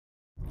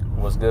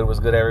What's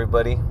good,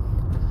 everybody?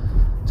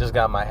 Just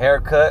got my hair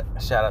cut.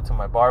 Shout out to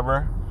my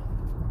barber.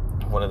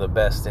 One of the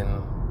best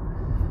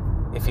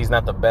if he's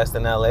not the best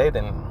in LA,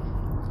 then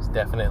he's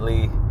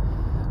definitely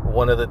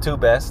one of the two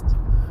best.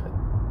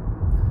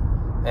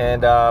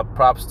 And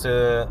props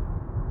to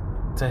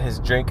his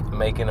drink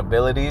making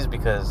abilities,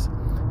 because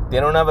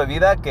tiene una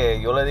bebida que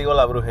yo le digo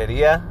la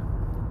brujería,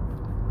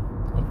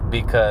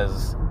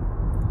 because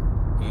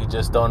you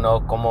just don't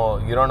know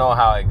you don't know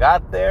how it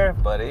got there,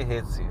 but it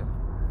hits you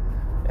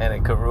and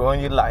it could ruin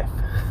your life.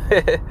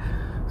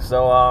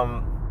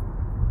 So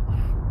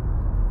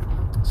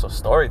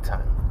story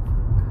time.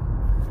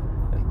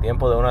 El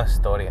tiempo de una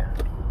historia.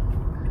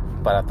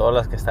 Para todas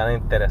las que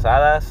están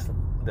interesadas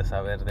de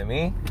saber de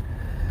mí,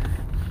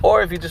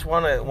 or if you just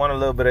want a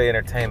little bit of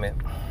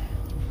entertainment.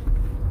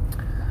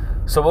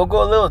 So we'll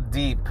go a little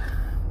deep,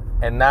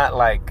 and not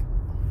like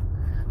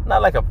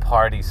a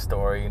party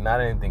story, not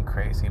anything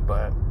crazy,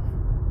 but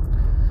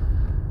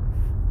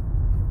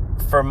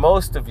for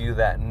most of you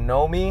that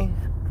know me,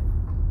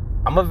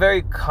 I'm a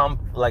very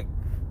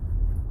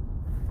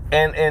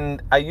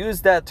and I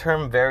use that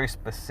term very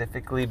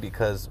specifically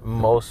because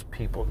most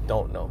people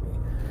don't know me.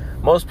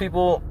 Most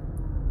people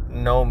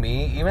know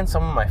me, even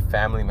some of my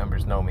family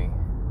members know me,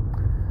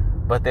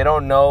 but they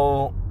don't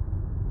know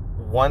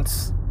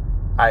once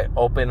I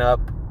open up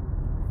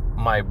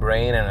my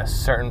brain and a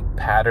certain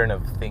pattern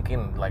of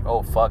thinking, like,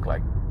 oh fuck,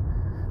 like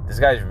this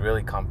guy's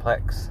really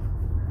complex.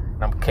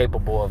 And I'm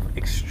capable of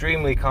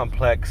extremely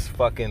complex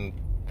fucking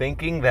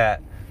thinking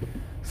that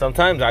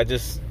sometimes I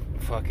just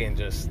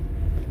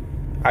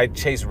I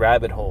chase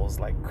rabbit holes,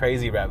 like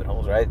crazy rabbit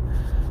holes, right?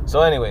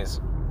 So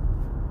anyways,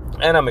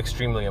 and I'm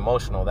extremely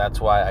emotional.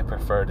 That's why I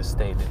prefer to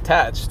stay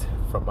detached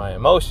from my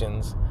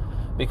emotions,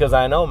 because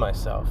I know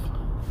myself.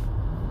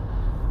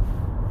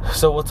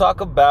 So we'll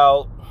talk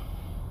about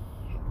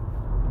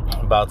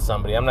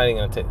somebody. I'm not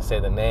even going to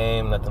say the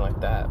name, nothing like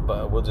that,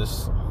 but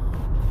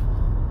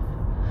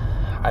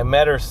I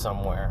met her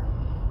somewhere,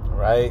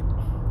 right?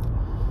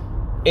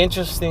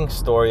 Interesting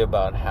story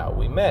about how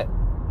we met.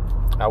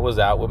 I was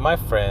out with my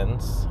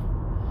friends,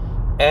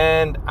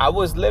 and I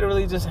was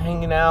literally just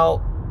hanging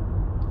out,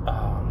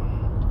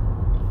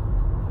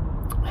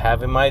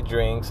 having my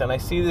drinks, and I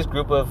see this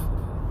group of,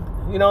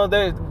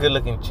 they're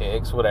good-looking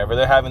chicks, whatever.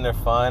 They're having their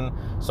fun.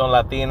 Son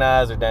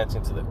Latinas. They're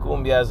dancing to the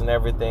cumbias and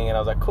everything. And I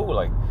was like, cool,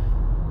 like,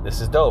 this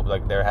is dope.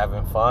 Like, they're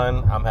having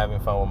fun. I'm having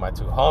fun with my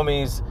two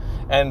homies.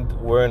 And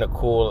we're in a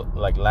cool,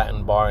 like,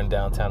 Latin bar in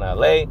downtown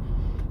LA.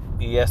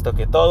 Y esto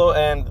que todo.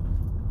 And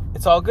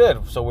it's all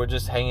good. So we're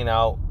just hanging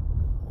out,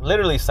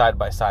 literally side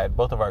by side,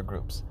 both of our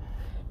groups.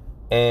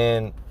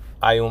 And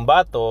hay un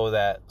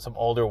vato, some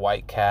older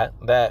white cat,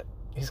 that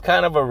he's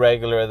kind of a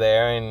regular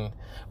there, and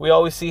we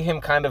always see him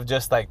kind of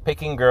just like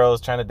picking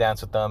girls, trying to dance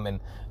with them, and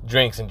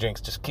drinks,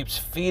 just keeps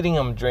feeding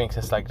them drinks.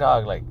 It's like,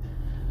 dog, like,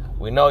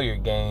 we know your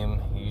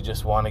game. You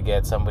just want to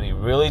get somebody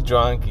really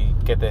drunk, y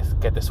que te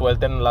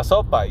suelten la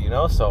sopa,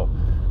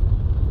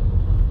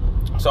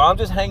 So I'm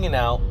just hanging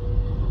out,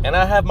 and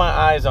I have my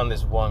eyes on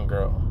this one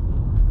girl.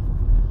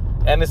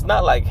 And it's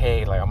not like,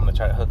 hey, like, I'm going to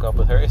try to hook up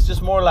with her. It's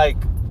just more like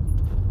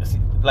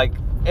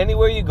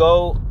anywhere you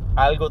go,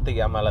 algo te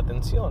llama la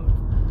atención.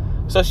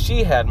 So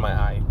she had my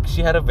eye.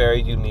 She had a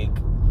very unique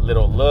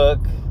little look.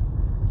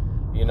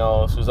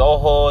 Sus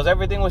ojos,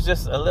 everything was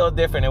just a little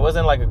different. It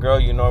wasn't like a girl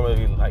you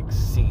normally like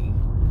see.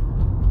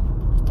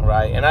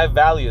 Right? And I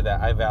value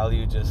that. I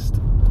value just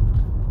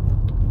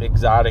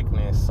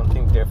exoticness,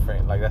 something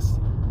different. Like, that's,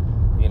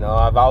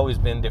 I've always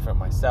been different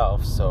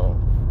myself, so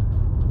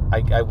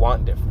I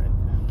want different.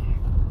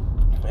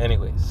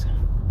 Anyways,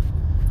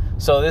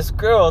 so this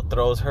girl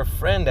throws her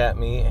friend at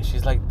me, and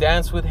she's like,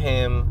 dance with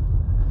him.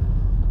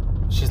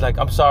 She's like,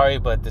 I'm sorry,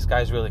 but this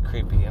guy's really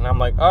creepy. And I'm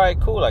like, all right,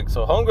 cool. Like,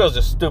 so homegirl's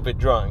just stupid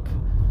drunk,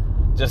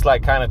 just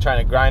like kind of trying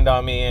to grind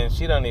on me, and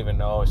she don't even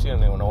know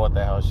what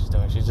the hell she's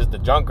doing. She's just a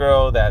drunk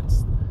girl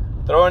that's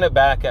throwing it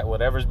back at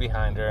whatever's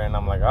behind her. And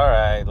I'm like, all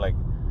right. Like,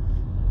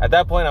 at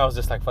that point, I was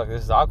just like, fuck,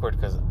 this is awkward,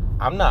 because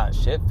I'm not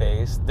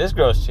shit-faced. This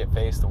girl's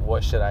shit-faced.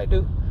 What should I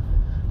do?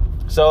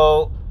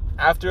 So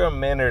after a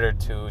minute or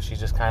two, she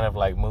just kind of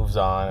like moves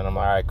on, and I'm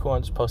like, all right, cool,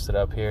 I'll just post it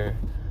up here.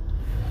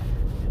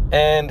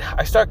 And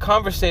I start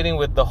conversating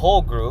with the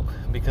whole group,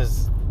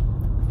 because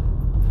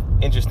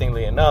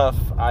interestingly enough,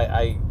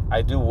 I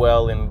do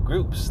well in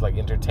groups, like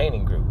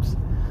entertaining groups.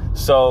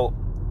 So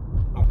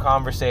I'm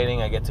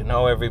conversating, I get to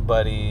know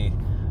everybody,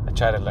 I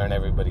try to learn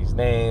everybody's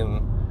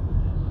name,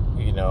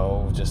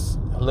 just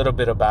a little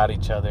bit about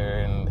each other.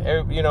 And,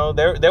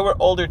 there were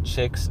older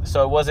chicks,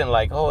 so it wasn't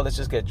like, oh, let's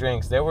just get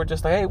drinks. They were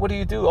just like, hey, what do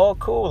you do? Oh,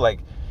 cool.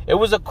 Like, it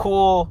was a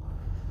cool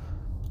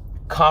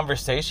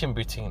conversation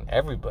between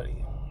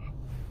everybody.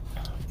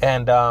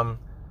 And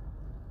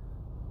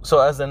so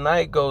as the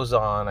night goes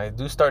on, I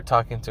do start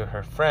talking to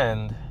her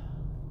friend.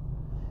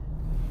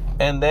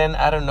 And then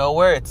out of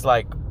nowhere, it's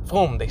like,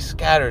 boom, they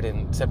scattered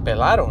and se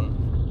pelaron.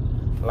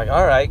 I'm like,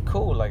 all right,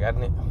 cool. Like,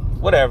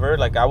 whatever.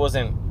 Like, I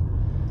wasn't,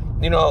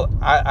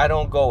 I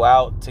don't go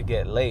out to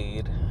get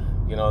laid.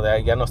 You know,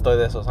 that ya no estoy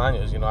de esos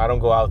años. You know, I don't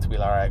go out to be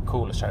like, all right,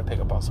 cool, let's try to pick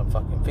up on some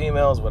fucking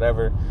females,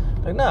 whatever.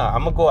 Like, nah,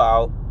 I'm gonna go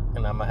out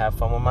and I'm gonna have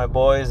fun with my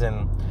boys.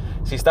 And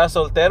si estás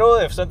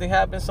soltero, if something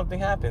happens, something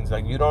happens.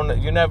 Like, you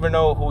never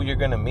know who you're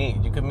gonna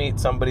meet. You can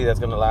meet somebody that's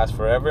gonna last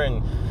forever,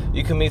 and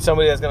you can meet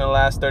somebody that's gonna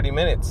last 30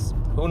 minutes.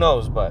 Who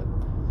knows? But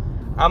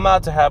I'm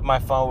out to have my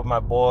fun with my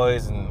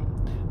boys and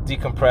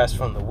decompress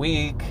from the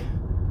week,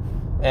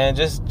 and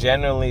just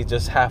generally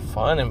just have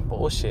fun and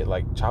bullshit,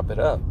 like chop it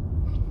up.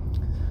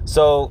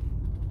 So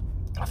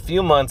a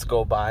few months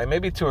go by,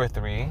 maybe 2 or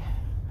 3,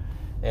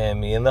 and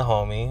me and the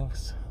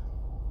homies,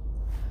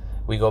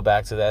 we go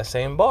back to that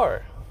same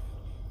bar.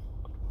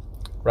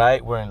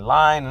 Right? We're in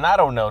line, and I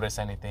don't notice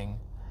anything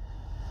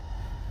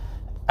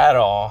at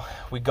all.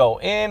 We go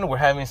in, we're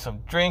having some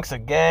drinks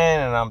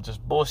again, and I'm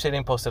just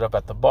bullshitting, posted up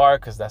at the bar,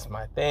 because that's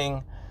my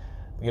thing.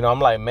 You know, I'm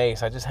like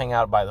Mace. I just hang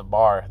out by the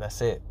bar.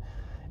 That's it.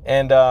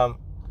 And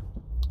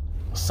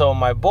so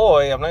my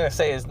boy, I'm not going to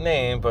say his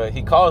name, but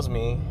he calls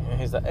me, and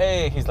he's like,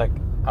 hey,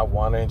 I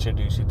want to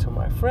introduce you to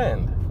my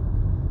friend.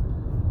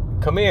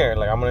 Come here.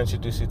 Like, I'm going to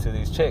introduce you to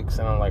these chicks.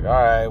 And I'm like, all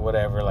right,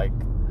 whatever. Like,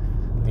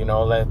 you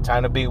know,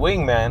 trying to be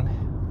wingman.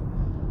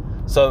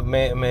 So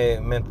me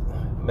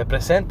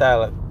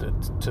presenta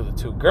to the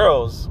 2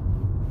 girls.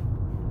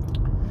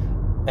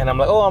 And I'm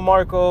like, oh, I'm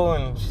Marco.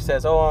 And she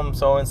says, oh, I'm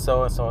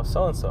so-and-so and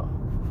so-and-so.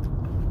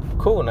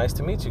 Cool, nice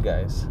to meet you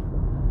guys.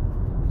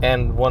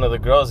 And one of the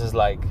girls is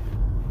like,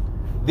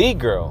 the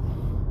girl,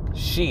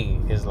 she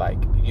is like,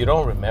 you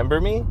don't remember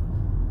me?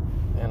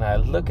 And I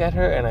look at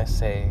her and I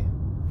say,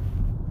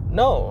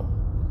 no.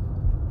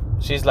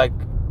 She's like,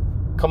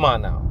 come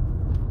on now.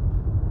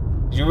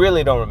 You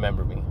really don't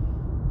remember me?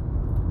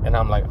 And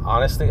I'm like,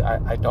 honestly,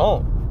 I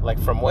don't. Like,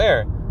 from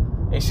where?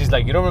 And she's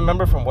like, you don't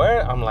remember from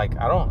where? I'm like,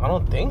 I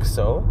don't think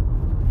so.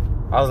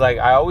 I was like,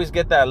 I always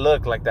get that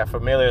look, like that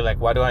familiar, like,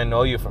 why do I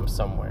know you from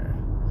somewhere?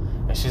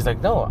 And she's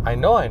like, no, I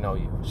know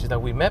you. She's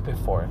like, we met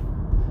before.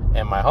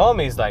 And my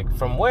homie's like,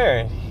 from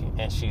where?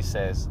 And she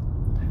says,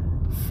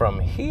 from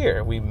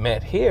here. We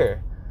met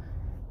here.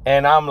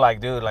 And I'm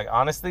like, dude, like,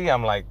 honestly,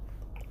 I'm like,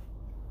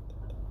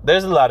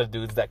 there's a lot of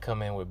dudes that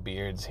come in with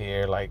beards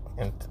here, like,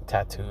 and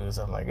tattoos.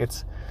 I'm like,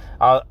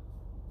 I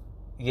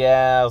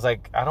was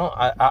like,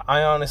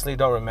 I honestly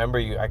don't remember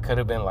you. I could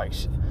have been like,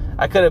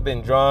 I could have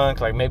been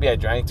drunk. Like, maybe I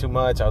drank too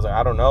much. I was like,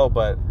 I don't know,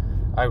 but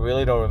I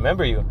really don't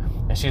remember you.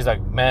 And she's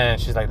like, man,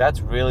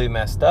 that's really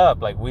messed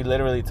up. Like, we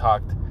literally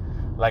talked,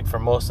 like, for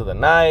most of the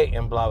night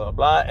and blah, blah,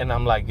 blah. And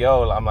I'm like,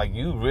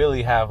 you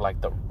really have,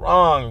 like, the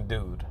wrong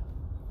dude.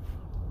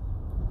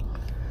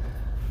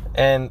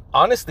 And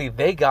honestly,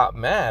 they got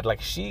mad. Like,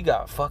 she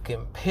got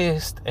fucking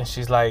pissed. And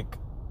she's like,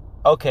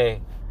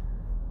 okay,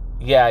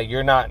 yeah,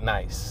 you're not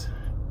nice.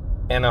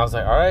 And I was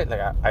like, all right,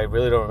 like, I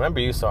really don't remember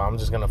you, so I'm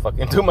just gonna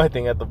fucking do my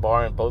thing at the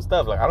bar and post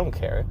up. Like, I don't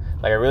care.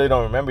 Like, I really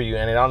don't remember you.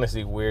 And it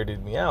honestly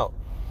weirded me out.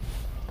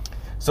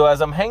 So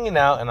as I'm hanging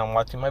out and I'm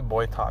watching my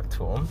boy talk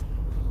to him,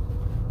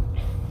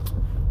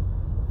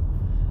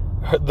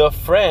 the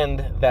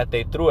friend that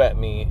they threw at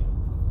me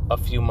a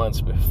few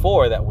months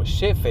before that was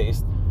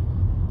shit-faced,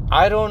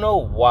 I don't know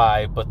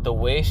why, but the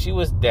way she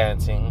was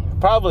dancing,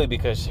 probably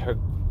because her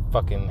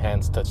fucking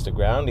hands touched the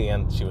ground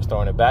and she was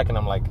throwing it back, and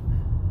I'm like,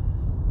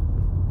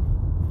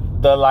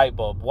 the light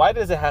bulb. Why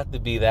does it have to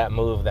be that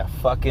move that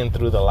fucking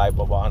threw the light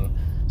bulb on?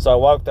 So I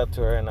walked up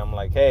to her and I'm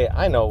like, hey,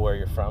 I know where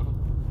you're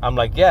from. I'm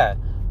like, yeah,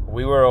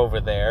 we were over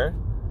there.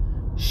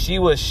 She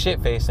was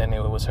shit-faced and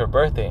it was her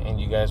birthday and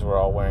you guys were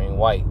all wearing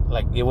white.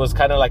 Like, it was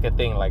kind of like a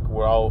thing. Like,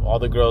 we're all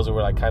the girls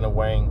were like kind of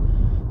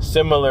wearing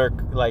similar,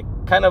 like,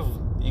 kind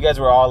of, you guys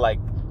were all like,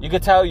 you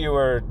could tell you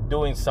were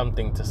doing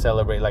something to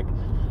celebrate. Like,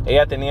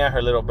 ella tenía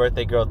her little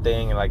birthday girl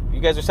thing and like, you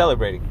guys are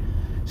celebrating.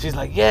 She's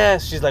like,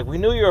 yes. She's like, we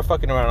knew you were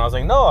fucking around. I was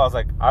like, no. I was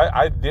like,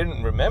 I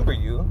didn't remember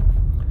you.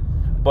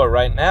 But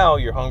right now,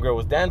 your homegirl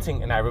was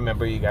dancing, and I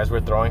remember you guys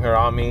were throwing her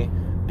on me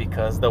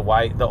because the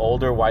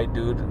older white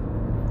dude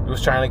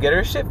was trying to get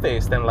her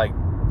shit-faced. And, like,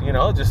 you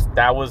know, just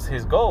that was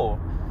his goal.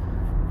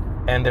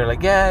 And they're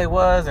like, yeah, it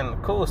was,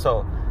 and cool.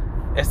 So,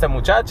 esta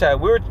muchacha,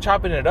 we were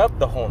chopping it up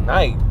the whole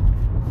night.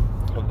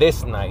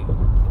 This night,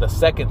 the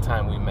second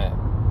time we met.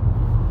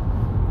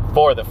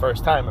 For the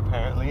first time,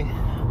 apparently.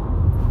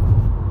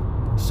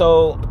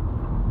 So,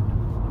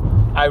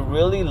 I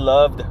really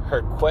loved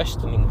her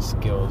questioning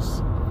skills.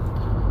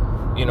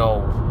 You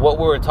know, what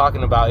we were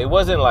talking about, it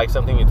wasn't like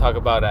something you talk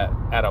about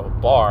at a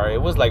bar.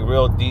 It was like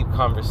real deep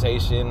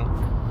conversation.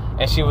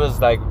 And she was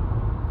like,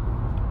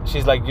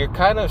 she's like,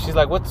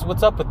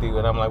 what's up with you?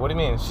 And I'm like, what do you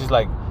mean? She's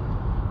like,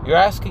 you're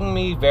asking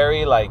me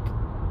very like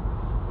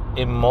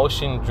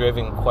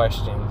emotion-driven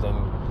questions.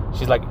 And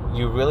she's like,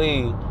 you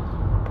really,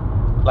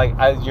 like,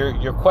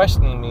 you're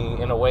questioning me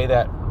in a way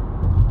that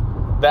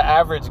the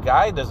average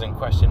guy doesn't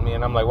question me.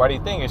 And I'm like, why do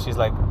you think? And she's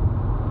like,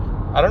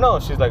 I don't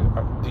know. She's like,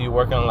 do you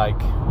work in like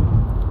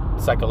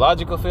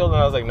psychological field? And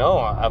I was like, no,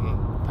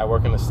 I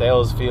work in the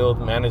sales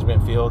field,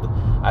 management field.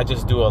 I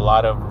just do a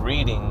lot of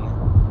reading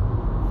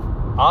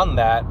on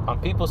that, on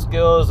people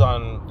skills,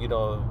 on, you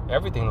know,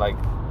 everything. Like,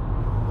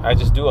 I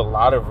just do a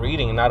lot of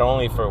reading, not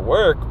only for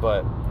work,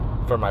 but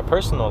for my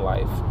personal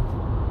life.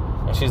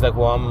 And she's like,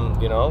 well,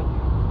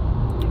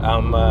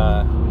 I'm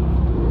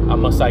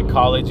a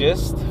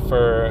psychologist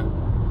for,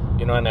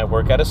 and I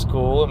work at a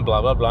school and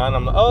blah, blah, blah. And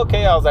I'm like, oh,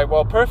 okay. I was like,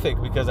 well,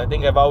 perfect, because I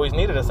think I've always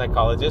needed a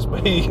psychologist,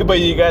 but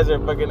you guys are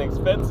fucking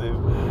expensive.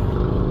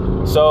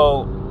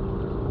 So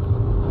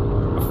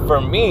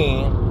for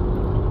me,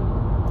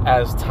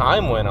 as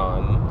time went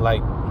on,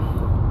 like,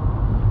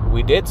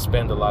 we did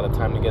spend a lot of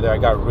time together. I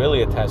got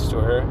really attached to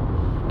her.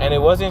 And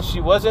she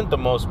wasn't the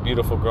most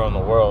beautiful girl in the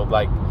world.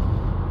 Like,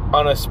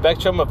 on a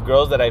spectrum of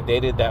girls that I've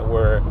dated that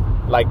were,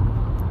 like,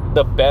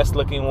 the best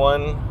looking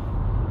one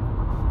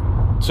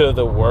to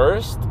the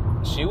worst,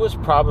 she was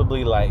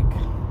probably, like,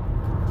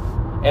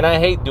 and I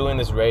hate doing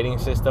this rating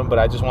system, but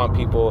I just want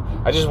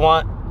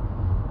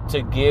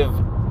to give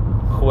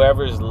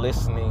whoever's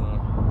listening,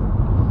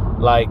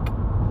 like,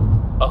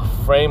 a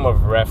frame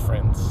of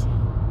reference.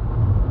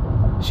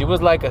 She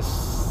was like a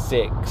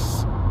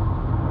 6,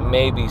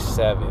 maybe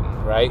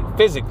 7, right?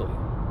 Physically.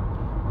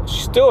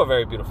 She's still a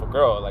very beautiful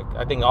girl. Like,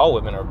 I think all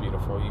women are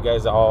beautiful. You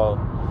guys all...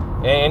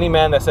 Any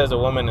man that says a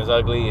woman is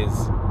ugly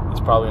is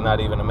probably not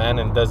even a man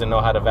and doesn't know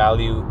how to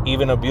value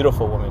even a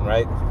beautiful woman,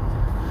 right?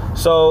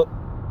 So...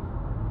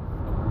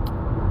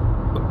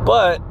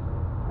 But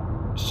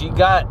she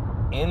got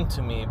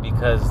into me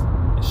because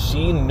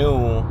she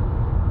knew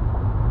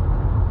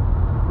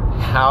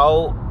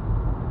how...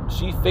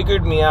 She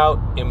figured me out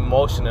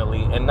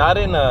emotionally, and not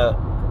in a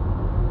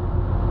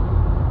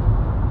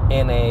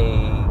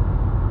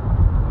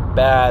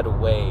bad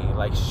way.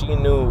 Like, she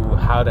knew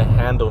how to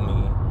handle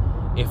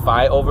me. If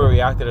I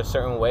overreacted a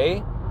certain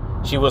way,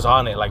 she was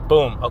on it. Like,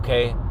 boom,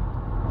 okay,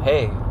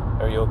 hey,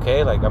 are you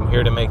okay? Like, I'm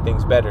here to make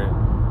things better.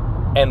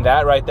 And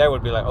that right there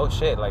would be like, oh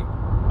shit, like,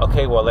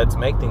 okay, well, let's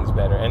make things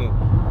better. And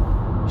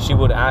she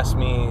would ask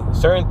me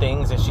certain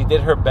things, and she did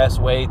her best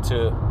way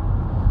to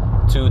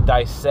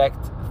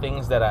dissect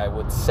things that I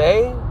would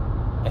say.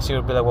 And she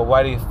would be like, well,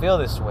 why do you feel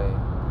this way?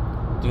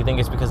 Do you think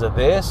it's because of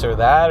this or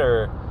that,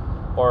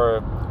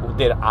 or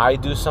did I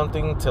do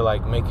something to,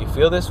 like, make you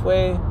feel this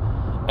way?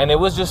 And it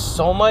was just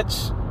so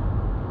much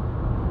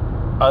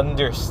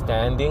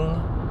understanding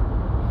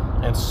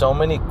and so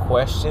many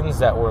questions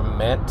that were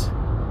meant,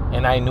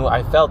 and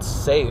I felt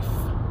safe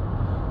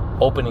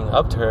opening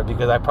up to her,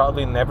 because I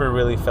probably never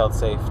really felt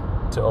safe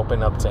to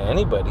open up to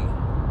anybody.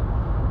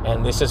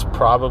 And this is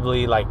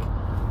probably, like,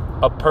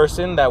 a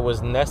person that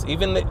was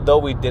even though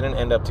we didn't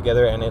end up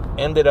together and it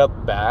ended up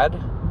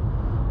bad,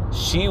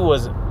 she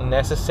was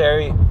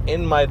necessary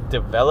in my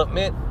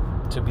development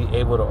to be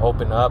able to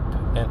open up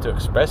and to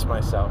express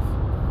myself,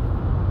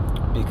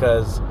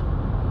 because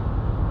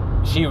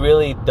she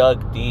really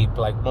dug deep.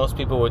 Like, most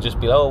people would just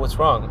be like, oh, what's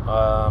wrong?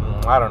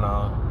 I don't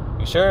know.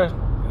 You sure?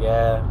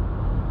 Yeah.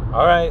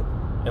 All right.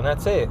 And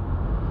that's it.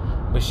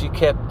 But she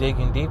kept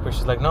digging deeper.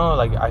 She's like, no,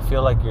 like, I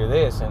feel like you're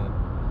this, and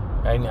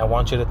I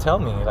want you to tell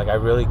me. Like, I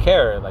really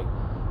care. Like,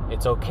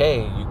 it's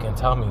okay. You can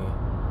tell me.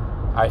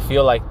 I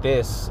feel like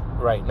this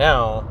right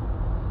now,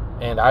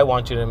 and I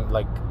want you to,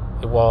 like,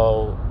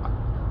 well,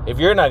 if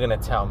you're not going to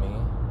tell me,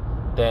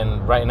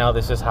 then right now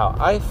this is how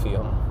I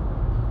feel,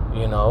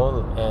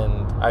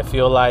 and I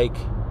feel like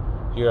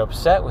you're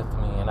upset with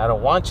me, and I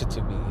don't want you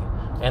to be.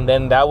 And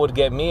then that would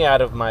get me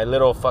out of my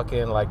little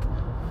fucking, like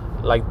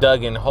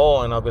dug in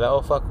hole, and I'll be like,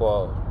 oh, fuck,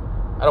 well,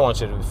 I don't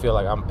want you to feel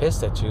like I'm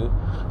pissed at you.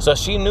 So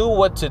she knew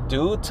what to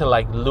do to,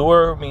 like,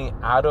 lure me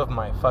out of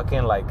my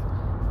fucking, like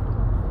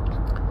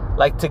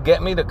to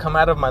get me to come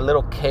out of my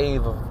little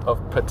cave of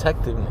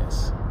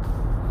protectiveness.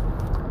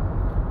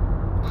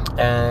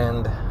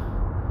 And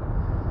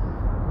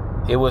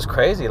it was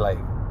crazy. Like,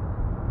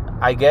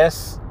 I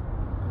guess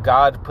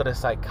God put a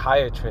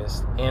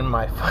psychiatrist in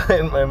my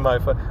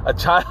a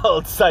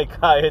child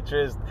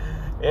psychiatrist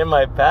in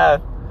my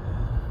path,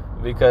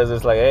 because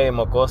it's like, hey,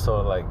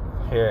 mocoso, like,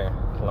 here,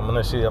 I'm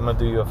gonna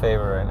do you a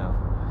favor right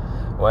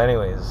now. Well,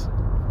 anyways,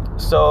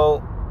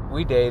 so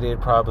we dated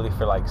probably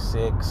for like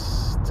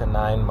 6 to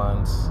 9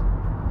 months.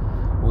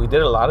 We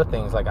did a lot of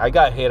things. Like, I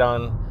got hit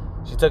on.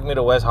 She took me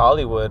to West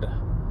Hollywood.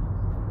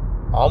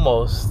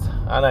 Almost.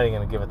 I'm not even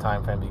gonna give a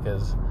time frame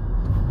because,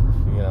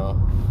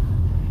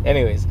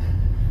 Anyways,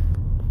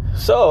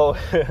 so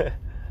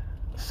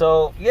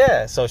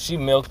yeah. So she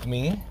milked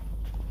me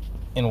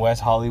in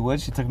West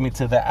Hollywood. She took me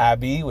to the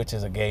Abbey, which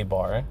is a gay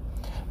bar.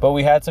 But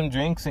we had some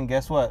drinks, and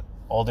guess what?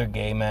 Older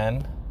gay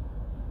man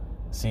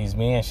sees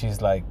me, and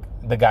she's like,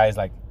 the guy's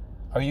like,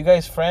 are you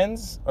guys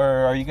friends? Or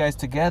are you guys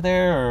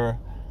together?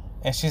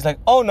 And she's like,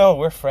 oh no,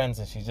 we're friends.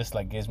 And she just,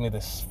 like, gives me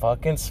this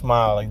fucking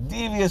smile, like,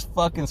 devious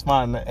fucking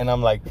smile. And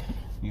I'm like,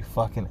 you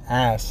fucking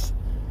ass.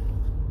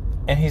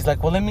 And he's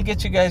like, well, let me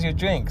get you guys your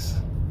drinks.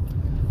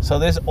 So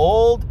this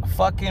old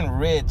fucking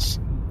rich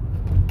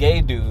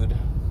gay dude,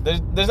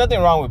 there's nothing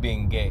wrong with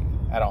being gay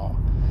at all.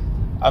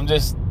 I'm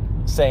just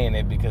saying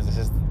it because this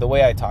is the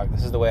way I talk.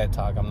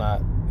 I'm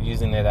not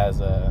using it as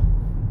a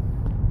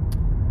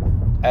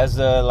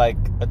like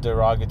a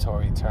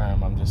derogatory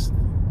term.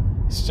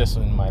 It's just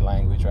in my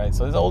language, right?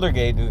 So this older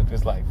gay dude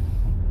is like,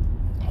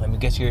 let me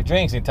get you your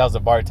drinks. And he tells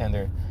the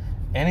bartender,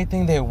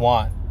 anything they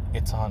want,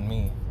 it's on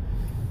me.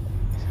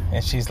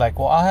 And she's like,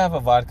 well, I'll have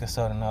a vodka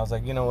soda. And I was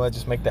like, you know what,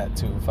 just make that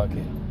too, fuck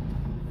it.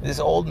 This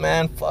old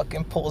man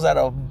fucking pulls out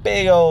a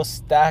big old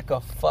stack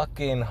of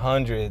fucking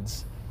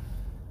hundreds.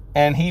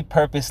 And he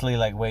purposely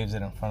like waves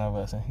it in front of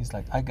us. And he's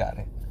like, I got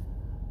it.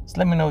 Just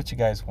let me know what you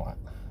guys want.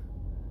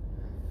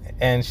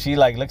 And she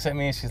like looks at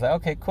me and she's like,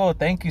 okay, cool.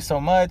 Thank you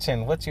so much.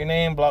 And what's your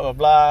name? Blah, blah,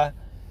 blah.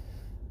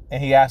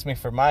 And he asked me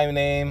for my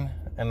name.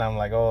 And I'm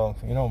like, oh,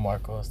 you know,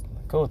 Marcos.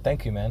 Cool.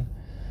 Thank you, man.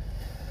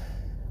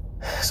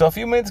 So a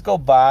few minutes go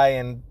by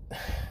and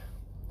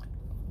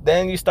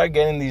then you start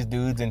getting these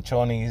dudes and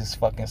chonies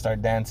fucking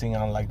start dancing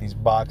on like these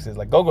boxes,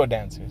 like go-go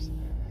dancers.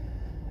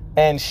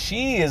 And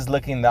she is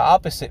looking the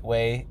opposite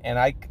way, and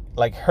I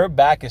like her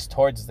back is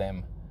towards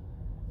them,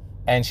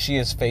 and she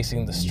is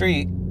facing the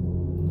street,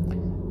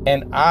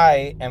 and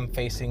I am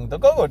facing the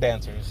go-go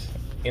dancers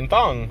in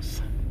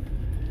thongs.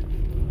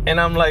 And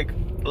I'm like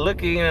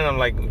looking, and I'm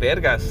like,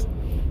 vergas,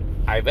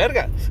 ay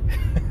vergas.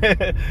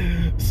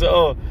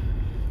 So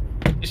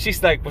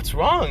she's like, what's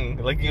wrong?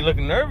 Like, you look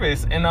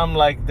nervous. And I'm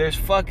like, there's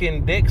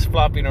fucking dicks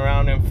flopping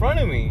around in front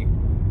of me.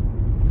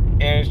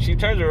 And she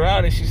turns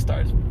around and she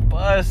starts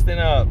busting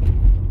up.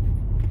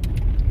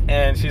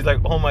 And she's like,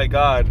 oh my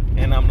God.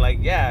 And I'm like,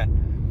 yeah.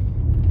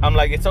 I'm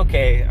like, it's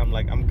okay. I'm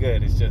like, I'm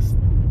good. It's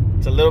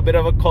a little bit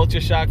of a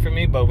culture shock for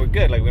me, but we're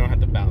good. Like, we don't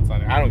have to bounce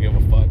on it. I don't give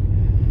a fuck.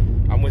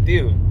 I'm with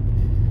you.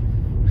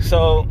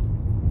 So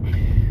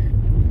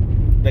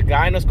the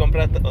guy nos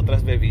compra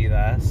otras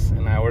bebidas,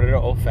 and I ordered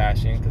an old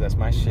fashioned because that's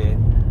my shit.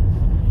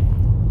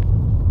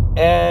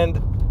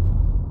 And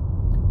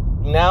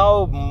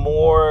now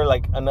more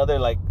like another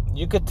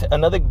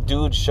another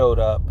dude showed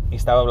up. Y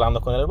estaba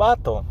hablando con el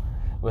vato,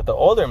 with the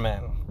older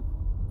man.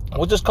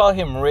 We'll just call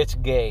him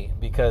Rich Gay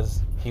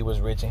because he was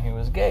rich and he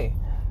was gay.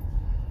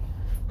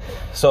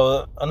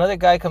 So another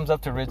guy comes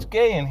up to Rich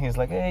Gay and he's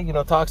like, hey,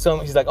 talks to him.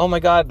 He's like, oh my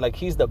God, like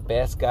he's the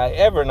best guy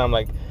ever. And I'm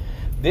like,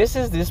 this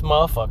is this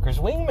motherfucker's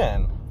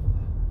wingman.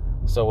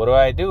 So what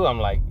do? I'm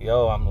like,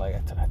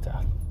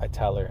 I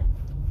tell her,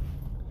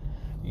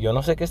 yo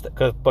no sé qué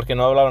está, porque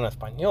no hablaba en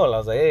español. I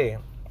was like, hey,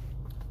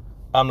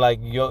 I'm like,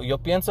 yo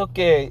pienso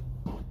que,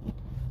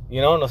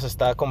 nos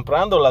está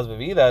comprando las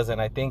bebidas,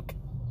 and I think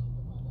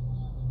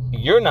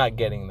you're not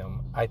getting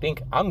them. I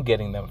think I'm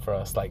getting them for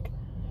us. Like,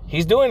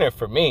 he's doing it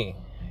for me.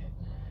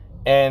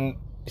 And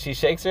she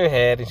shakes her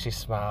head and she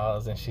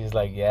smiles and she's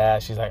like, yeah.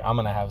 She's like, I'm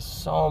gonna have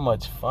so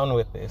much fun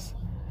with this.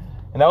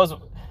 And that was,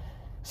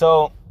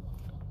 so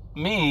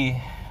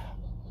me,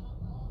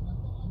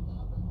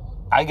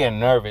 I get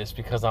nervous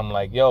because I'm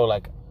like, yo,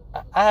 like,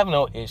 I have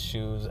no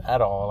issues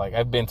at all. Like,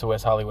 I've been to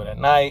West Hollywood at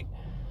night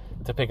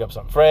to pick up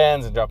some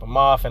friends and drop them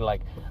off. And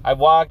like, I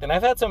walked and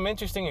I've had some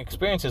interesting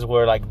experiences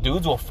where like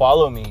dudes will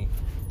follow me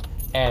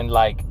and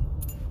like,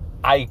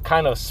 I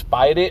kind of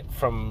spied it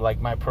from like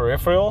my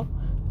peripheral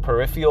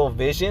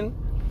vision.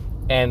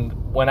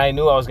 And when I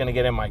knew I was going to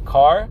get in my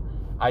car,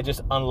 I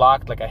just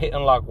unlocked, like I hit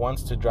unlock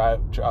once to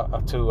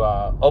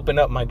open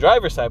up my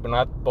driver's side, but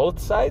not both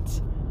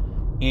sides.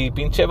 Y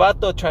pinche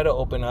vato tried to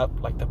open up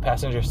like the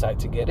passenger side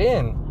to get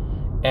in.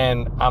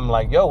 And I'm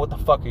like, yo, what the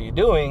fuck are you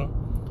doing?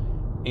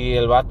 Y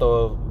el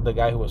vato, the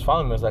guy who was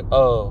following me, was like,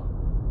 oh,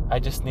 I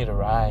just need a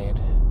ride.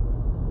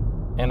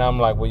 And I'm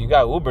like, well, you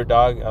got Uber,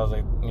 dog. I was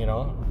like,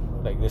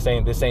 like this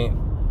ain't, this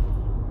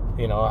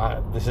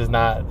is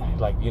not,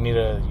 like, you need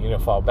to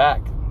fall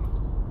back.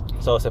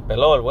 So se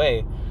peló el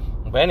way.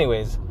 But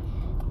anyways,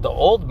 the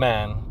old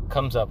man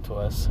comes up to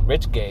us,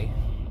 Rich Gay.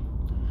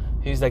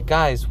 He's like,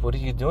 guys, what are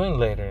you doing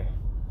later?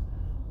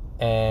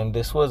 And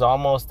this was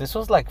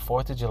like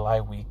 4th of July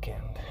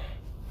weekend.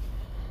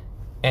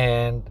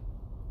 And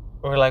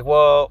we're like,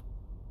 well,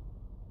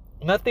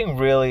 nothing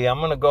really. I'm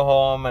going to go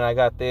home and I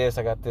got this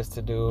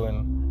to do.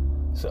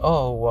 And so,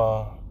 oh,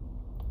 well,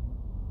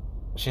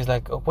 she's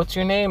like, oh, what's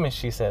your name? And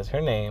she says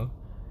her name.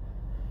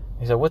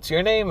 He said, what's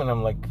your name? And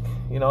I'm like,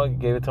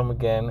 gave it to him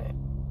again.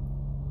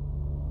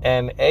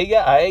 And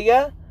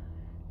ella,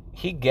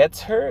 he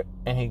gets her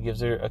and he gives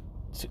her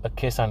a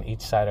kiss on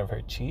each side of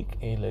her cheek.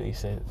 Y le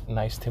dice,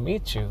 nice to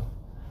meet you.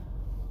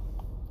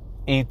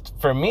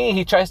 For me,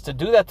 he tries to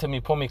do that to me,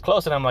 pull me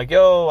close. And I'm like,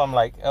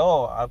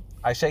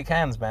 I shake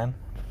hands, man.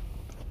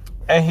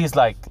 And he's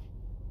like,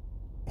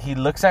 he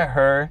looks at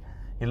her,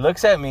 he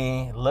looks at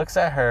me, looks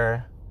at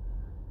her.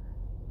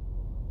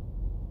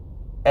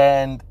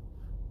 And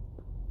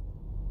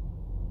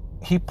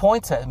he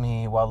points at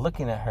me while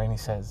looking at her and he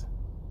says,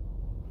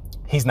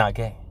 he's not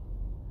gay.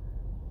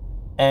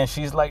 And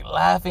she's like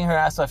laughing her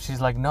ass off.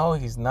 She's like, no,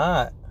 he's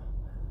not.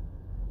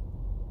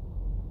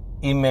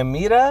 Y me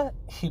mira,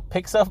 he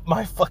picks up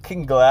my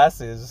fucking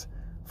glasses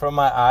from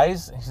my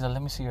eyes. And she's like,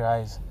 let me see your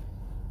eyes.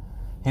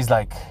 He's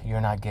like,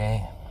 you're not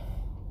gay.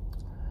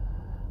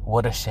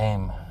 What a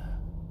shame.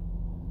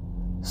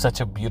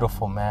 Such a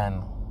beautiful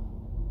man.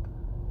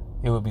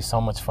 It would be so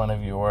much fun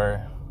if you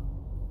were.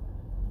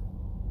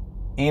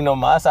 Y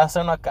nomás hace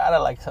una cara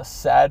like a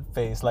sad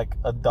face, like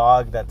a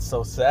dog that's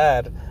so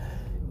sad.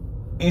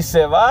 Y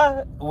se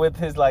va with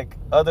his like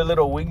other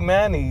little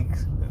wingman,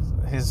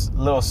 his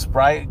little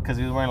Sprite, because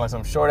he was wearing like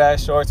some short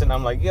ass shorts, and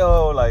I'm like,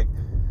 yo, like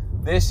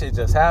this shit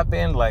just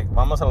happened. Like,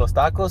 vamos a los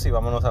tacos y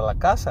vámonos a la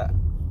casa.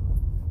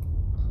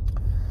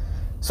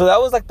 So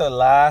that was like the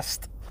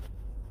last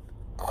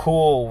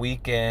cool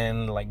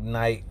weekend, like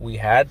night we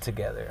had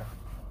together.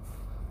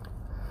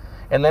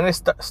 And then it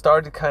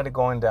started kind of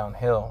going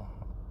downhill.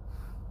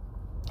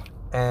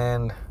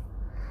 And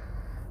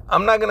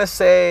I'm not going to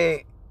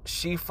say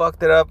she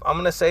fucked it up. I'm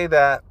going to say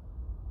that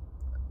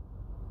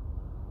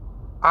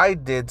I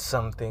did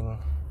something.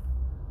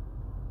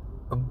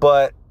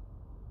 But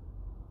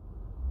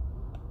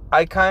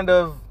I kind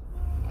of,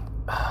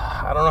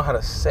 I don't know how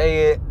to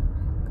say it.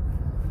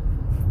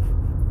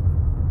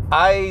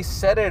 I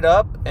set it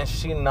up and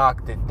she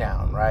knocked it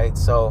down, right?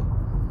 So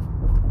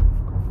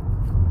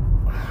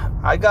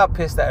I got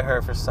pissed at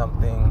her for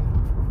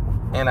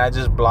something and I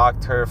just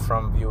blocked her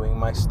from viewing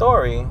my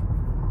story.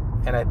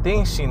 And I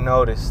think she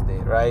noticed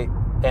it, right?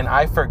 And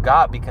I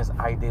forgot because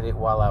I did it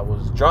while I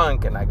was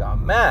drunk and I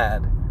got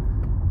mad.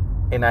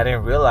 And I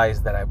didn't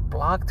realize that I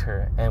blocked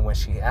her. And when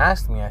she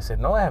asked me, I said,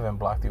 no, I haven't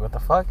blocked you. What the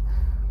fuck?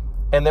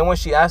 And then when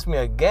she asked me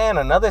again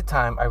another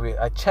time,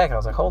 I checked. I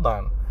was like, hold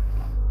on.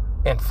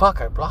 And fuck,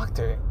 I blocked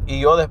her. Y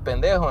yo de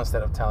pendejo,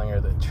 instead of telling her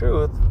the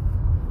truth,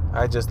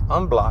 I just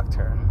unblocked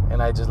her.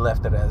 And I just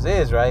left it as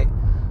is, right?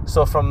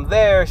 So from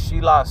there, she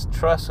lost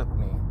trust with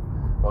me.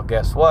 Well,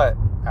 guess what?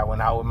 I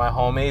went out with my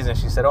homies and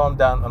she said, oh, I'm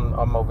down.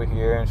 I'm over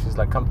here. And she's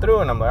like, come through.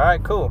 And I'm like, all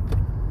right, cool.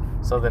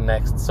 So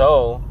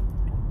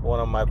one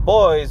of my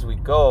boys, we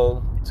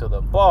go to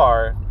the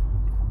bar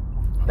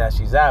that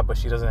she's at, but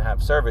she doesn't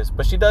have service.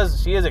 But she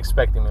is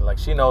expecting me. Like,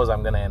 she knows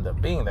I'm going to end up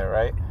being there,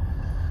 right?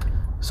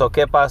 So,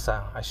 ¿qué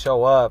pasa? I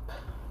show up,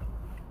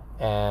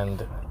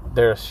 and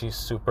she's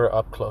super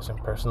up close and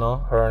personal,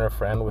 her and her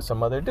friend with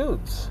some other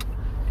dudes.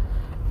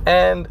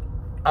 And,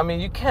 I mean,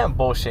 you can't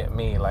bullshit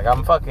me. Like,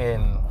 I'm not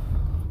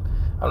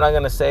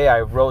going to say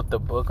I wrote the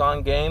book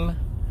on game,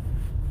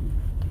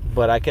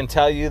 but I can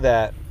tell you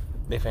that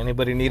if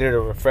anybody needed a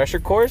refresher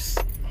course,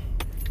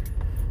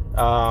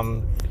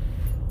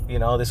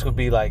 this would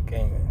be like,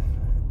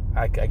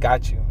 I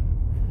got you.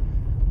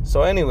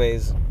 So,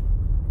 anyways,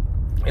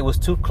 it was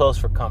too close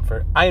for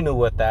comfort. I knew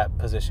what that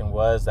position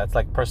was. That's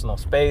like personal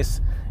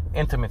space,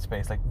 intimate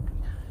space. Like,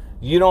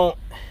 you don't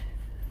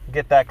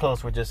get that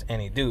close with just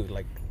any dude,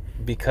 like,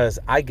 because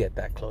I get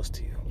that close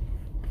to you.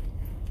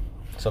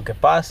 So, ¿qué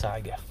pasa? I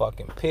get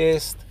fucking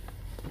pissed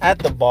at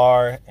the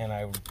bar, and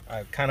I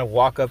kind of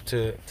walk up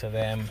to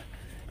them,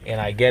 and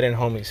I get in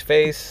homie's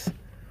face.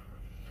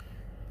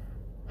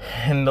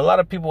 And a lot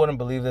of people wouldn't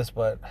believe this,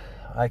 but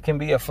I can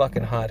be a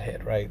fucking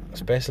hothead, right?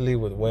 Especially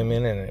with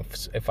women, and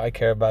if I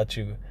care about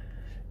you,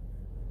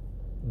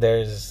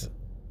 there's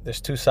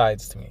two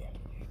sides to me.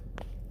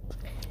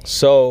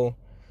 So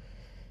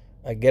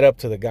I get up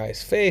to the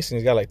guy's face, and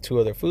he's got like two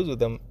other foods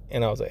with him,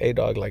 and I was like, hey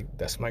dog, like,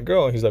 that's my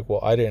girl. And he's like, well,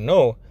 I didn't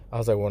know. I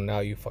was like, well, now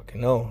you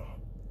fucking know.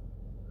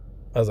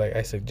 I was like,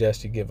 I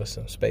suggest you give us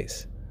some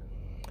space.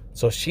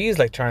 So she's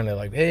like trying to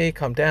like, hey,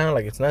 calm down,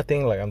 like it's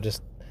nothing, like I'm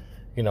just,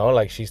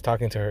 like she's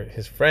talking to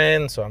his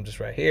friend, so I'm just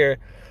right here.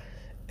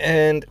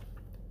 And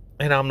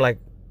I'm like,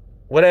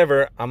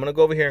 whatever, I'm going to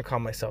go over here and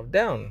calm myself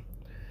down.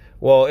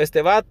 Well, este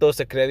vato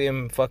se cree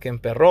bien fucking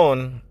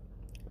perrón,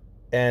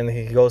 and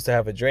he goes to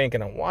have a drink,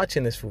 and I'm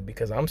watching this fool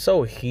because I'm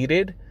so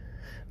heated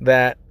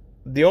that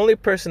the only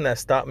person that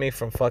stopped me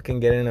from fucking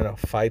getting in a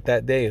fight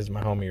that day is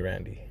my homie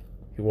Randy.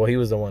 Well, he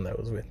was the one that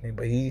was with me,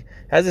 but he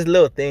has this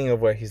little thing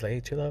of where he's like, hey,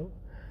 chill out.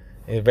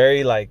 And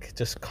very like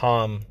just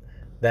calm,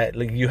 that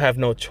like you have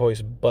no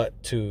choice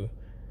but to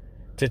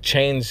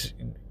change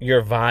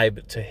your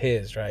vibe to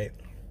his, right?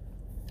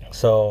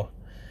 So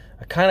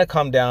I kind of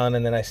calm down,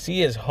 and then I see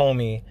his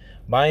homie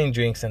buying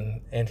drinks,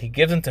 and he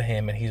gives them to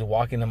him, and he's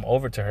walking them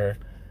over to her.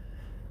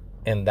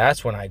 And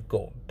that's when I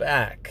go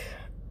back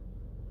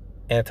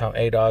and tell him,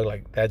 hey dog,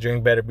 like that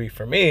drink better be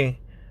for me,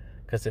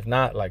 because if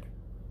not, like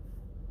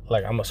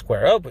I'm gonna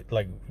square up.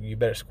 Like, you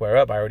better square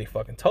up. I already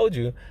fucking told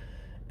you.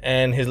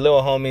 And his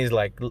little homies,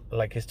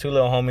 like his two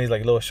little homies,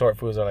 like little short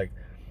fools, are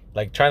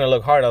like trying to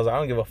look hard. I was like, I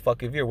don't give a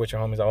fuck if you're with your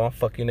homies. I want to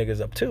fuck you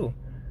niggas up too.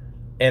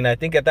 And I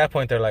think at that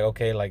point they're like,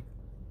 okay, like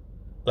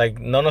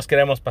no nos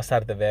queremos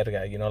pasar de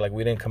verga, like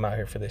we didn't come out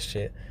here for this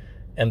shit.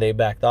 And they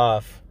backed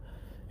off.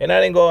 And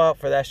I didn't go out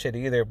for that shit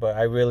either, but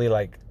I really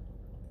like,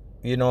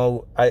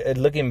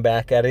 looking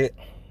back at it,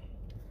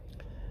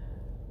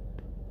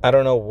 I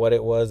don't know what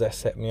it was that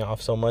set me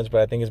off so much,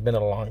 but I think it's been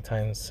a long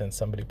time since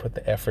somebody put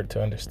the effort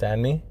to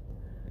understand me.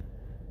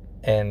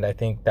 And I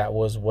think that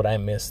was what I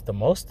missed the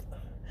most.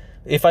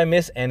 If I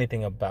miss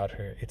anything about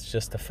her, it's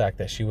just the fact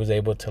that she was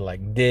able to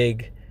like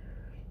dig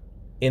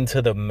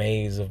into the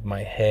maze of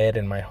my head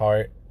and my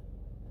heart.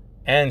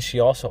 And she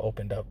also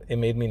opened up. It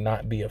made me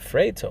not be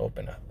afraid to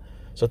open up.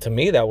 So to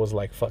me, that was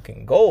like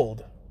fucking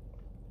gold.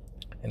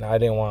 And I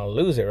didn't want to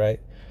lose it,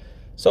 right?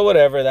 So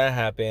whatever, that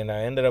happened.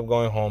 I ended up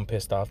going home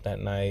pissed off that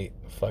night.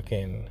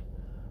 Fucking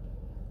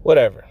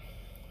whatever.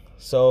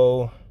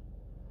 So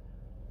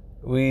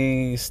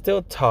we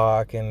still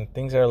talk, and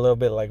things are a little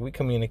bit like we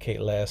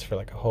communicate less for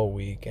like a whole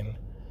week. And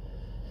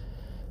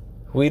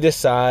we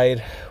decide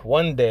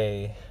one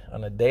day,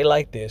 on a day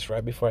like this,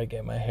 right before I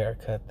get my hair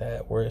cut,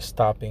 that we're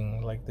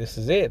stopping. Like, this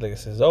is it. Like,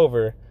 this is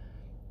over.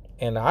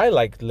 And I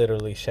like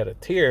literally shed a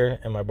tear,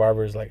 and my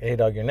barber's like, hey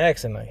dog, you're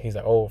next. And he's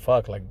like, oh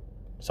fuck, like,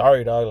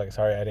 sorry dog, like,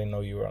 sorry, I didn't know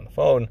you were on the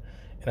phone.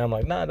 And I'm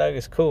like, nah dog,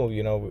 it's cool,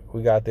 you know,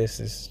 we got this.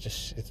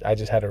 I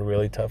just had a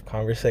really tough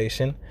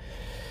conversation,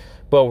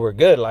 but we're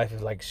good. Life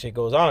is like, shit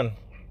goes on.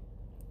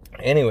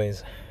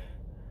 Anyways,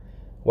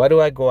 why do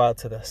I go out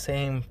to the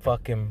same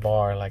fucking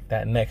bar like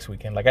that next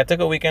weekend? Like, I took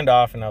a weekend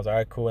off and I was like, all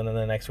right, cool. And then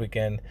the next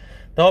weekend,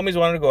 the homies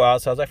wanted to go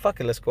out, so I was like, fuck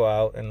it, let's go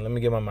out and let me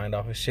get my mind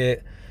off of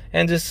shit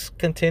and just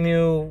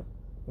continue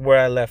where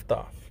I left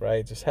off,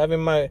 right? Just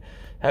having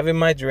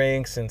my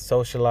drinks and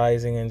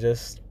socializing and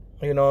just,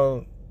 you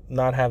know,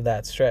 not have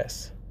that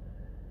stress.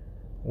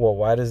 Well,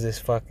 why does this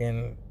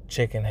fucking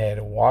chicken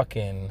head walk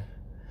in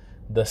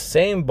the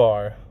same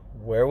bar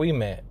where we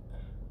met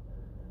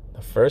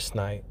the first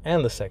night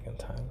and the second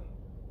time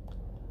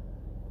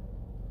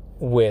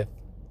with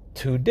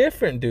two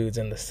different dudes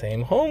and the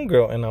same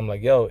homegirl? And I'm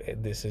like, yo,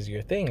 this is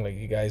your thing. Like,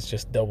 you guys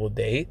just double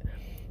date.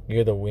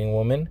 You're the wing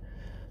woman.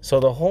 So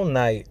the whole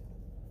night,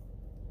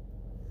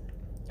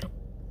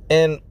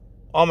 and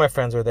all my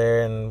friends were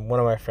there, and one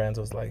of my friends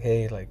was like,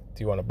 hey, like,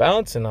 do you want to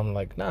bounce? And I'm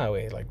like, nah,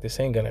 wait, like, this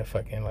ain't gonna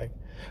fucking, like,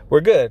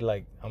 we're good.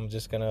 Like, I'm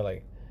just gonna,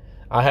 like,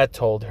 I had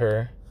told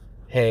her,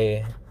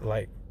 hey,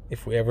 like,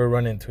 if we ever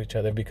run into each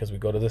other because we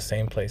go to the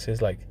same places,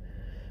 like,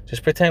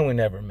 just pretend we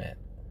never met.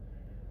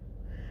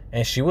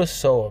 And she was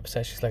so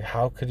upset. She's like,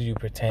 how could you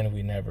pretend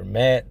we never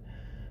met?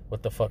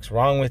 What the fuck's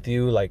wrong with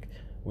you? Like,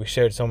 we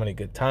shared so many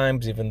good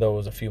times, even though it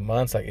was a few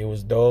months. Like, it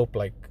was dope.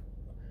 Like,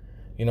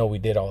 you know, we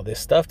did all this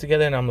stuff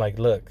together. And I'm like,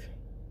 look,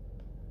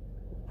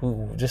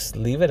 just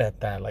leave it at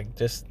that. Like,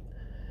 just,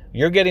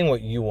 you're getting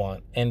what you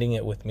want, ending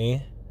it with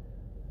me.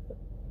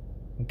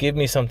 Give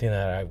me something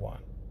that I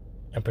want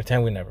and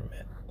pretend we never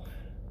met.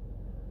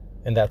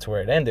 And that's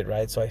where it ended,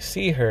 right? So I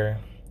see her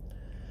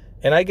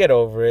and I get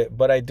over it,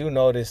 but I do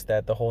notice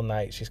that the whole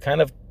night she's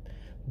kind of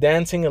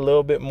dancing a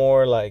little bit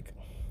more, like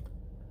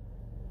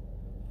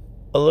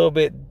a little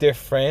bit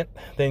different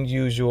than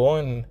usual.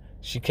 And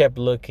she kept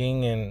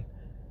looking, and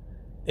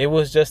it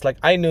was just like,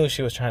 I knew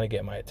she was trying to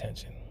get my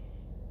attention.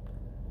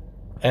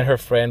 And her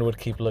friend would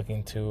keep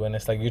looking too. And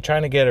it's like, you're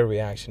trying to get a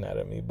reaction out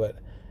of me. But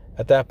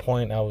at that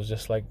point, I was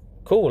just like,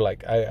 cool.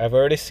 Like, I've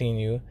already seen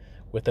you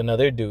with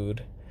another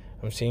dude.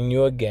 I'm seeing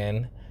you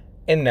again.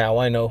 And now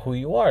I know who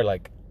you are.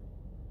 Like,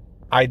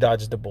 I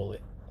dodged the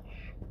bullet.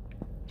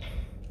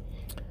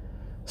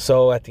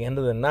 So at the end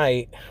of the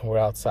night, we're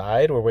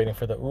outside. We're waiting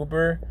for the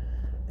Uber.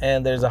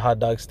 And there's a hot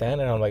dog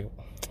stand. And I'm like,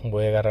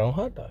 voy a agarrar un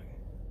hot dog.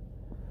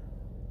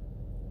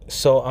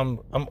 So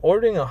I'm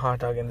ordering a hot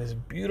dog, and this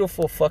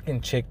beautiful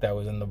fucking chick that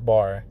was in the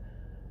bar,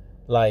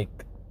 like,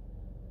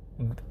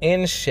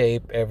 in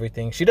shape,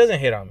 everything. She doesn't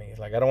hit on me.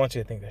 Like, I don't want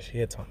you to think that she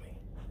hits on me.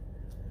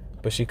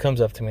 But she comes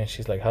up to me and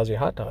she's like, how's your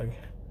hot dog?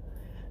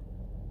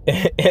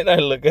 And I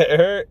look at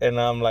her and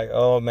I'm like,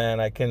 oh man,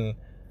 I can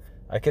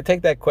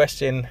take that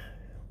question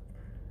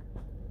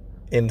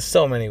in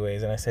so many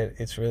ways. And I said,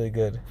 it's really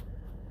good.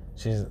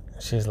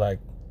 She's like,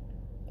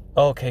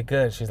 oh, okay,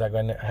 good. She's like,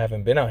 I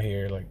haven't been out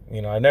here. Like,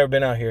 you know, I've never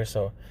been out here,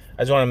 so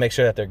I just want to make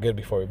sure that they're good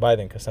before we buy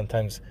them, because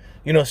sometimes,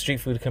 you know,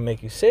 street food can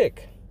make you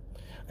sick.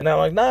 And I'm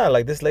like, nah,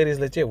 like, this lady's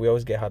legit. We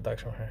always get hot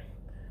dogs from her.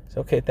 So,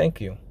 okay, thank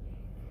you.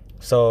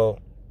 So,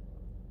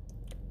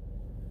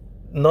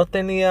 no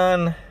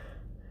tenían,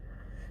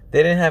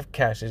 they didn't have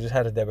cash. They just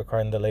had a debit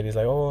card, and the lady's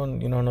like, oh,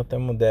 you know, no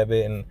tengo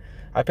debit. And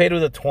I paid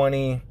with a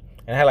 20, and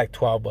I had like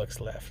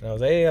 $12 left. And I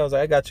was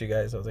like, I got you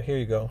guys. I was like, here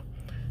you go.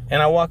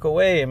 And I walk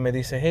away, and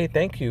Medi said, hey,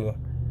 thank you.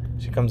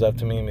 She comes up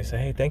to me and me say,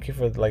 hey, thank you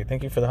for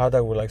the hot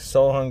dog. We're like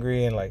so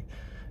hungry, and like,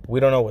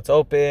 we don't know what's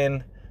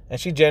open. And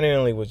she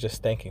genuinely was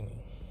just thanking me.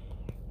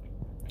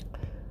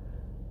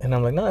 And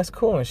I'm like, no, it's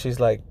cool. And she's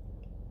like,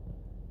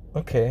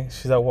 okay.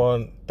 She's like,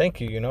 well, thank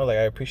you, you know, like,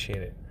 I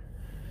appreciate it.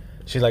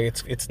 She's like,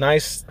 it's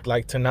nice,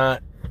 like, to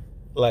not,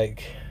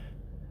 like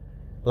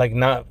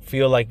not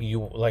feel like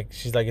you, like,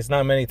 she's like, it's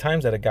not many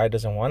times that a guy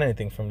doesn't want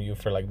anything from you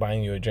for, like,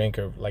 buying you a drink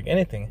or, like,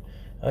 anything.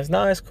 I was,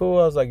 nah, it's cool.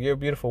 I was like, you're a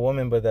beautiful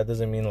woman, but that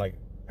doesn't mean, like,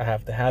 I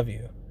have to have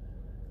you.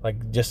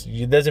 Like, just,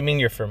 it doesn't mean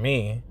you're for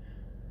me.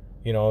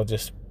 You know,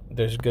 just,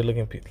 there's good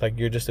looking people. Like,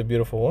 you're just a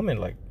beautiful woman.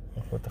 Like,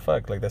 what the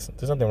fuck? Like, there's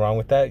nothing wrong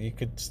with that.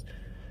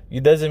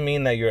 It doesn't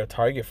mean that you're a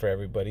target for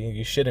everybody.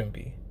 You shouldn't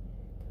be.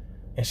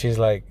 And she's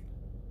like,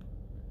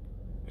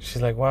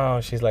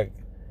 wow. She's like,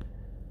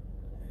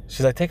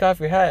 take off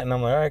your hat. And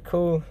I'm like, all right,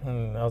 cool.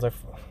 And I was like,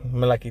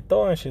 me la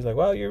quitó. And she's like,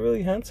 wow, you're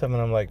really handsome.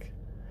 And I'm like,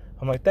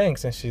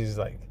 thanks. And she's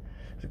like,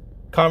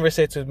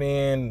 conversates with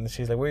me, and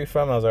she's like, where are you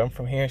from? I was like, I'm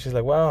from here. She's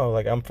like, wow,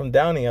 like, I'm from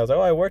Downey. I was like,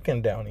 oh, I work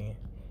in Downey.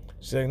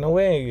 She's like, no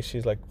way.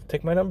 She's like,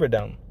 take my number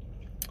down.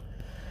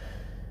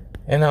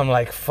 And I'm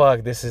like,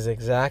 fuck, this is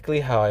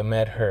exactly how I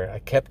met her. I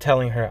kept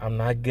telling her, I'm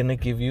not gonna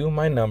give you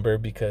my number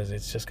because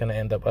it's just gonna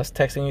end up us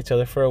texting each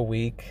other for a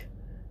week,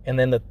 and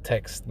then the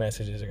text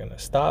messages are gonna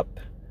stop,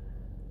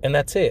 and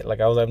that's it. Like,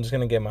 I'm just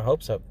gonna get my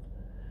hopes up.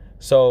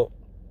 So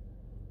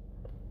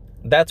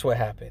that's what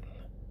happened.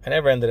 I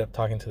never ended up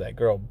talking to that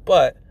girl,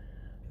 but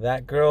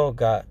that girl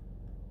got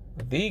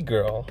the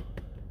girl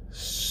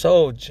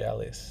so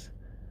jealous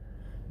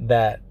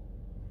that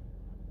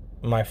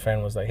my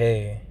friend was like,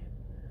 hey,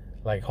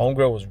 like,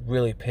 homegirl was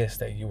really pissed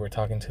that you were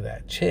talking to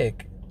that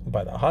chick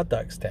by the hot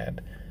dog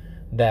stand,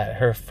 that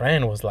her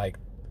friend was like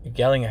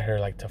yelling at her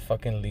like to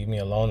fucking leave me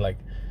alone, like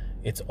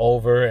it's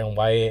over, and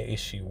why is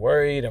she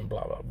worried, and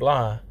blah blah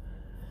blah.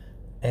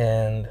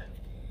 And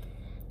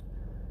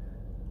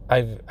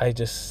I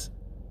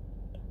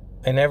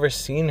never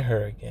seen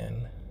her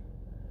again.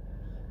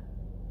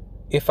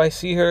 If I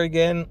see her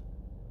again,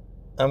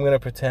 I'm gonna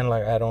pretend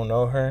like I don't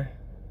know her,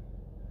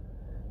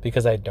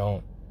 because I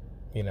don't,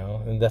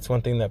 and that's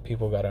one thing that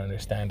people gotta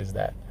understand, is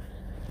that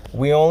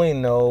we only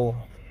know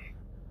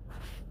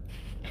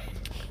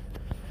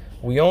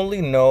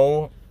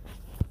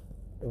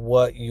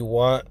what you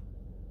want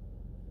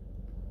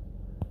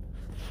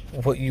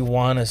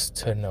us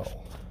to know,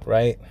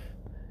 right?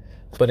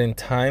 But in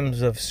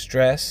times of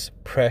stress,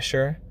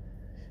 pressure,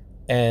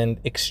 and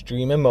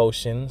extreme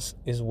emotions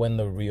is when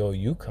the real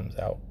you comes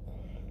out.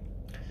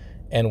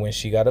 And when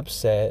she got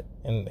upset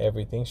and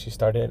everything, she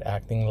started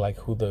acting like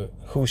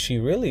who she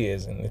really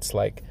is. And it's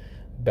like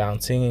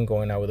bouncing and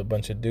going out with a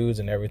bunch of dudes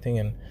and everything.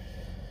 And,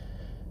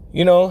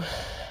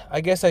 I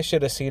guess I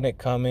should have seen it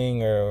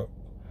coming or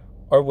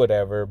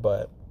whatever.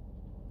 But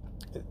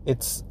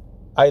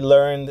I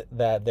learned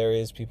that there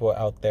is people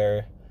out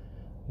there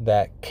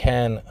that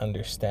can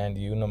understand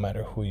you no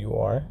matter who you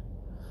are,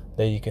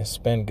 that you can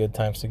spend good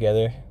times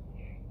together.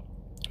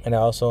 And I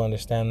also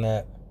understand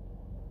that,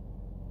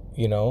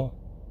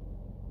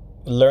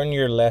 learn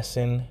your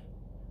lesson,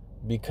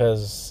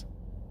 because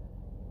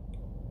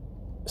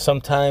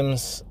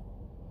sometimes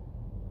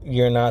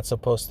you're not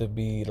supposed to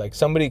be like,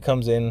 somebody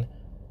comes in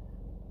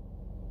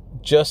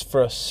just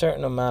for a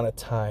certain amount of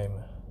time.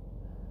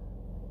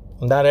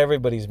 Not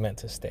everybody's meant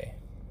to stay.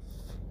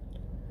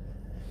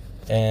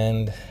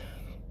 And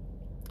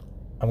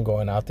I'm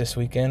going out this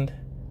weekend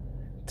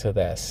to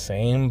that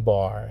same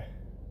bar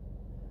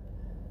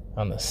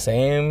on the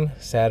same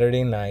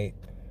Saturday night.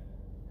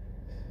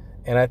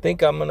 And I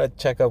think I'm going to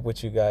check up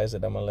with you guys,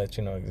 and I'm going to let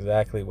you know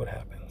exactly what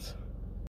happens.